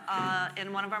have,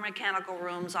 in one of our mechanical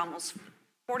rooms, almost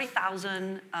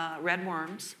 40,000 red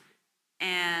worms,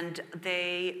 and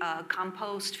they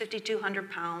compost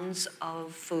 5,200 pounds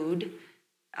of food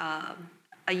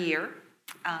a year.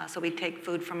 So we take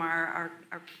food from our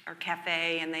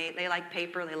cafe, and they like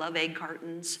paper, they love egg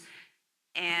cartons,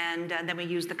 and then we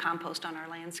use the compost on our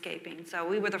landscaping. So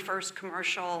we were the first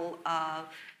commercial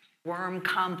worm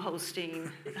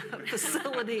composting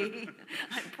facility,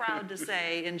 I'm proud to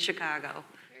say, in Chicago.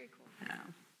 Very cool.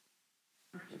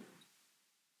 Yeah.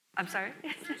 I'm sorry?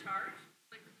 Is it a charge?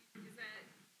 Like,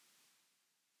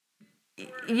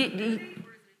 is it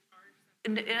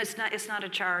It's not a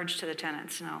charge to the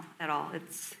tenants, no, at all.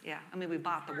 It's, yeah, I mean, we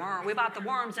bought the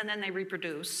worms and then they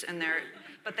reproduce, and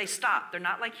but they stop. They're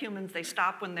not like humans. They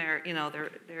stop when their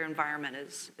environment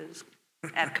is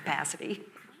at capacity.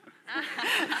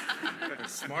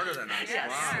 Smarter than us. Yes.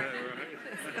 Wow.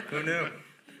 Who knew?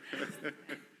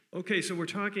 Okay, so we're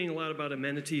talking a lot about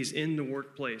amenities in the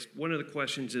workplace. One of the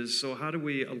questions is, so how do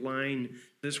we align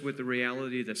this with the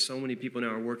reality that so many people now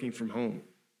are working from home?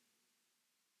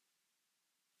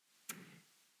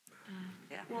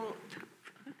 Well,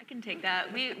 I can take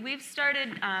that. We've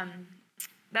started,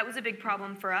 that was a big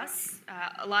problem for us.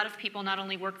 A lot of people not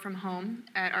only work from home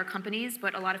at our companies,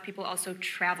 but a lot of people also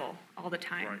travel all the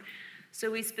time. Right. So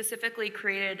we specifically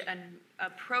created a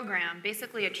program,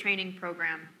 basically a training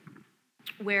program,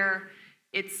 where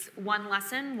it's one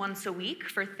lesson once a week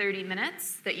for 30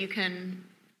 minutes that you can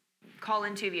call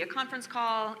into via conference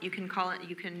call, you can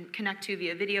connect to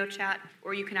via video chat,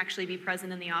 or you can actually be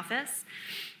present in the office.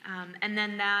 And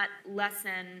then that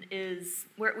lesson is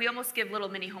where we almost give little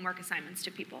mini homework assignments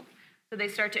to people. So they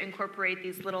start to incorporate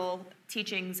these little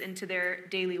teachings into their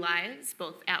daily lives,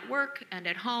 both at work and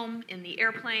at home, in the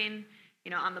airplane,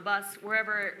 on the bus,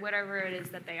 whatever it is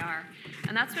that they are.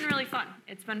 And that's been really fun.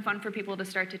 It's been fun for people to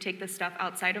start to take this stuff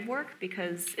outside of work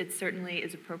because it certainly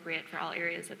is appropriate for all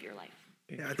areas of your life.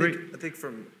 Yeah, I think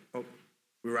from,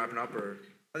 we're wrapping up, or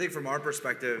I think from our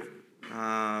perspective,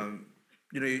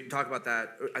 you talk about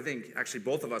that. I think actually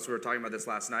both of us, we were talking about this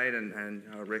last night and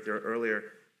Rick earlier,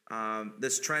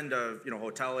 this trend of,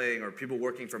 hoteling or people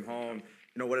working from home.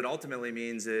 What it ultimately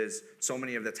means is so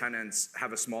many of the tenants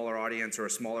have a smaller audience or a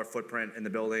smaller footprint in the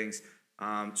buildings,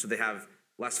 so they have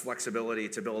less flexibility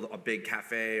to build a big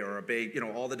cafe or a big,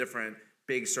 all the different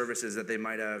big services that they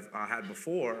might have had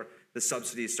before. The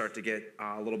subsidies start to get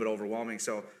a little bit overwhelming.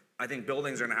 So I think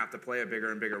buildings are going to have to play a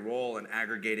bigger and bigger role in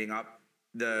aggregating up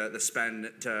the spend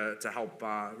to help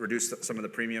reduce some of the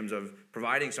premiums of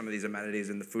providing some of these amenities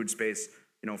in the food space.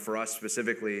 For us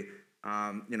specifically,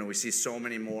 we see so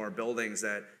many more buildings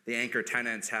that the anchor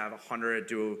tenants have 100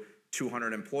 to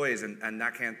 200 employees, and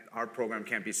our program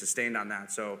can't be sustained on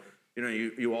that. So,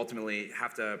 you ultimately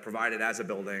have to provide it as a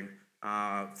building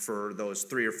for those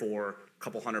 3 or 4,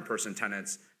 couple 100-person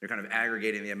tenants. You're kind of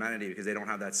aggregating the amenity because they don't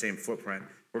have that same footprint.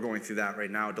 We're going through that right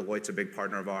now. Deloitte's a big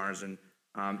partner of ours, and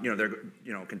they're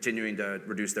continuing to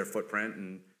reduce their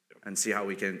footprint and see how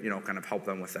we can kind of help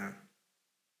them with that.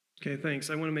 Okay, thanks.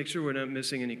 I want to make sure we're not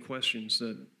missing any questions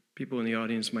that people in the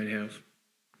audience might have.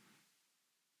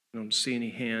 I don't see any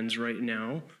hands right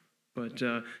now, but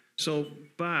so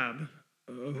Bob,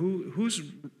 who's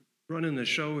running the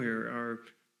show here?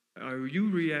 Are you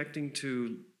reacting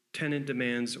to tenant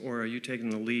demands, or are you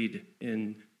taking the lead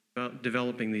in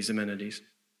developing these amenities?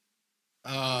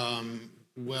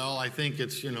 Well, I think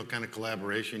it's, kind of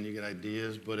collaboration. You get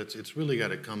ideas, but it's really got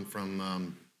to come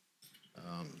from,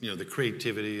 the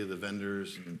creativity of the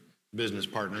vendors and business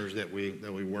partners that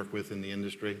we work with in the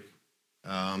industry.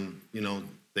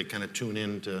 They kind of tune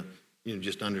in to,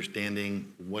 just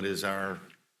understanding what is our,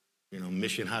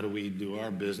 mission, how do we do our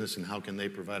business, and how can they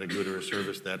provide a good or a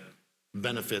service that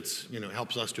benefits,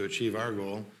 helps us to achieve our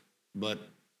goal, but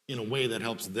in a way that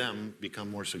helps them become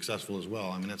more successful as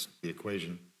well. I mean, that's the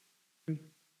equation.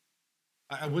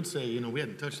 I would say, we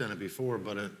hadn't touched on it before,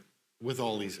 but with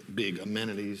all these big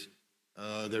amenities,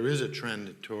 there is a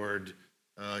trend toward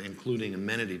including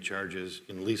amenity charges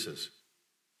in leases,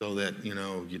 so that,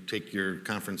 you take your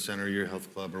conference center, your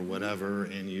health club, or whatever,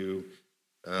 and you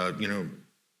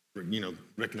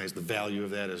recognize the value of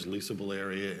that as leasable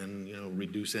area, and,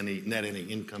 reduce any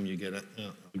income you get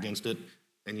against it,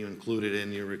 and you include it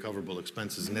in your recoverable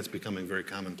expenses, and that's becoming very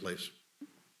commonplace.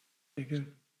 Thank you.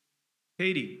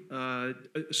 Katie,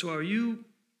 so are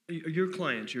your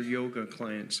clients, your yoga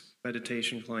clients,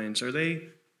 meditation clients, are they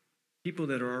people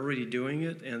that are already doing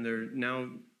it and they're now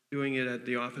doing it at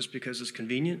the office because it's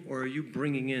convenient, or are you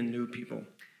bringing in new people?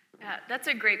 That's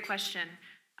a great question.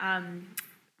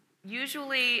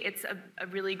 Usually it's a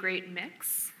really great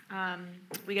mix.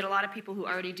 We get a lot of people who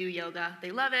already do yoga.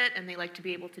 They love it and they like to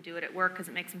be able to do it at work because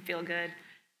it makes them feel good.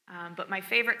 But my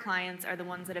favorite clients are the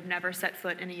ones that have never set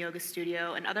foot in a yoga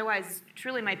studio and otherwise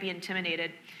truly might be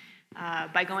intimidated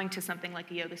by going to something like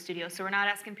a yoga studio. So we're not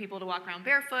asking people to walk around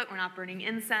barefoot. We're not burning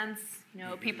incense.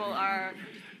 People are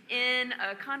in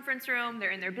a conference room.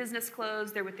 They're in their business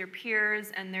clothes. They're with their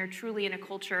peers, and they're truly in a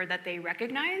culture that they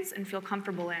recognize and feel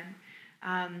comfortable in.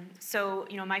 So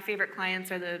my favorite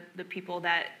clients are the people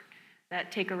that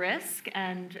take a risk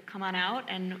and come on out,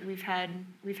 and we've had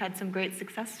some great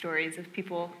success stories of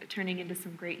people turning into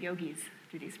some great yogis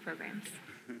through these programs.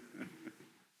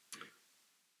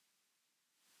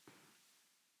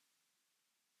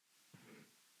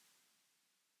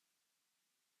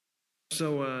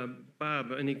 So,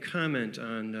 Bob, any comment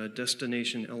on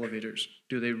destination elevators?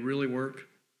 Do they really work?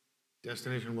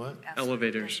 Destination what?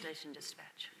 Elevators. Destination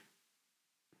dispatch.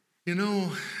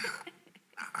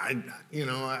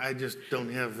 I just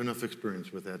don't have enough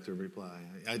experience with that to reply.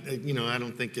 I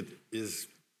don't think it is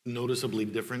noticeably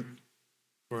different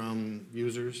from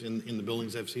users in the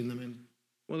buildings I've seen them in.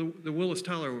 Well, the Willis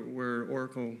Tower, where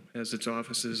Oracle has its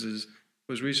offices,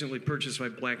 was recently purchased by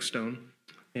Blackstone,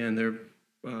 and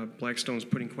Blackstone's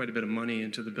putting quite a bit of money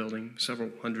into the building, several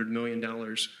 $100 million.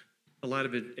 A lot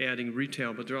of it adding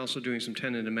retail, but they're also doing some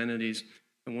tenant amenities.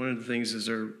 And one of the things is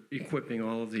they're equipping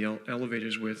all of the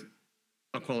elevators with,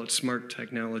 I'll call it smart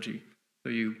technology.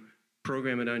 So you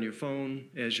program it on your phone.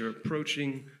 As you're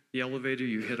approaching the elevator,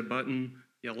 you hit a button.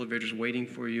 The elevator's waiting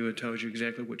for you. It tells you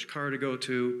exactly which car to go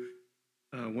to.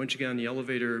 Once you get on the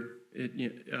elevator,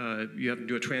 you have to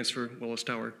do a transfer, Willis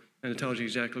Tower, and it tells you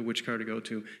exactly which car to go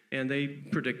to. And they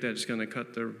predict that it's going to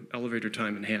cut their elevator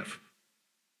time in half.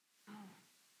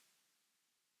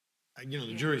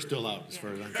 The jury's still out as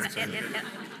far as I'm concerned.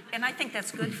 And I think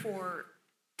that's good for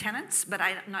tenants, but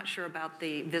I'm not sure about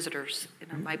the visitors.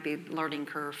 It might be learning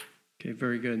curve. Okay,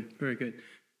 very good, very good.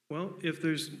 Well, if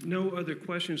there's no other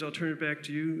questions, I'll turn it back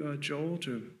to you, Joel,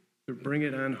 to bring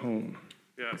it on home.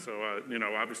 Yeah, so,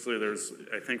 obviously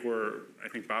I think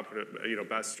Bob put it,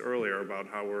 best earlier about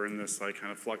how we're in this like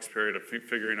kind of flux period of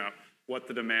figuring out what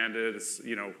the demand is,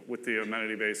 with the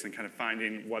amenity base and kind of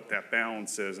finding what that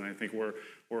balance is. And I think we're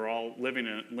all living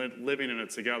in it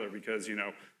together because,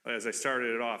 as I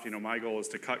started it off, my goal is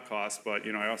to cut costs, but,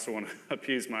 I also want to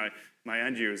appease my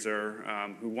end user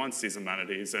who wants these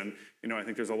amenities. And, I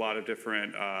think there's a lot of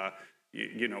different,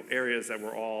 areas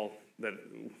that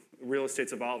real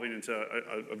estate's evolving into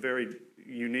a very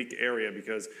unique area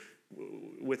because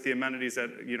with the amenities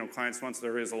that clients want,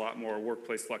 there is a lot more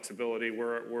workplace flexibility.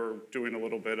 We're doing a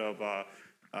little bit of a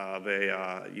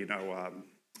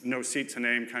no seat to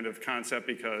name kind of concept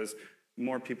because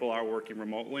more people are working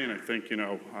remotely, and I think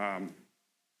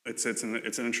it's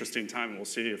an interesting time. And we'll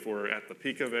see if we're at the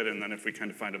peak of it, and then if we kind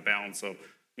of find a balance of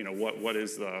what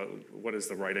is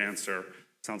the right answer.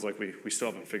 Sounds like we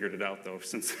still haven't figured it out though,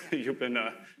 since you've been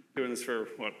doing this for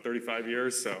 35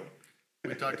 years. So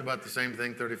we talked about the same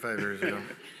thing 35 years ago.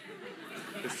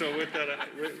 So with that,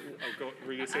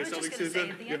 were you going to say something,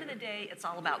 Susan? At the end of the day, it's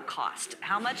all about cost.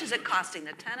 How much is it costing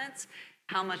the tenants?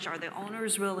 How much are the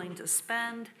owners willing to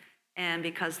spend? And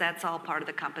because that's all part of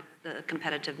the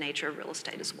competitive nature of real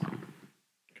estate as well.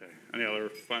 Okay. Any other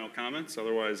final comments?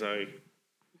 Otherwise, if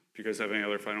you guys have any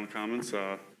other final comments,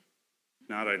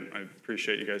 not, I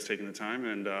appreciate you guys taking the time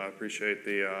and appreciate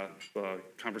the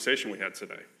conversation we had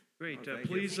today. Great.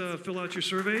 Please fill out your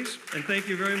surveys, and thank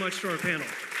you very much to our panel.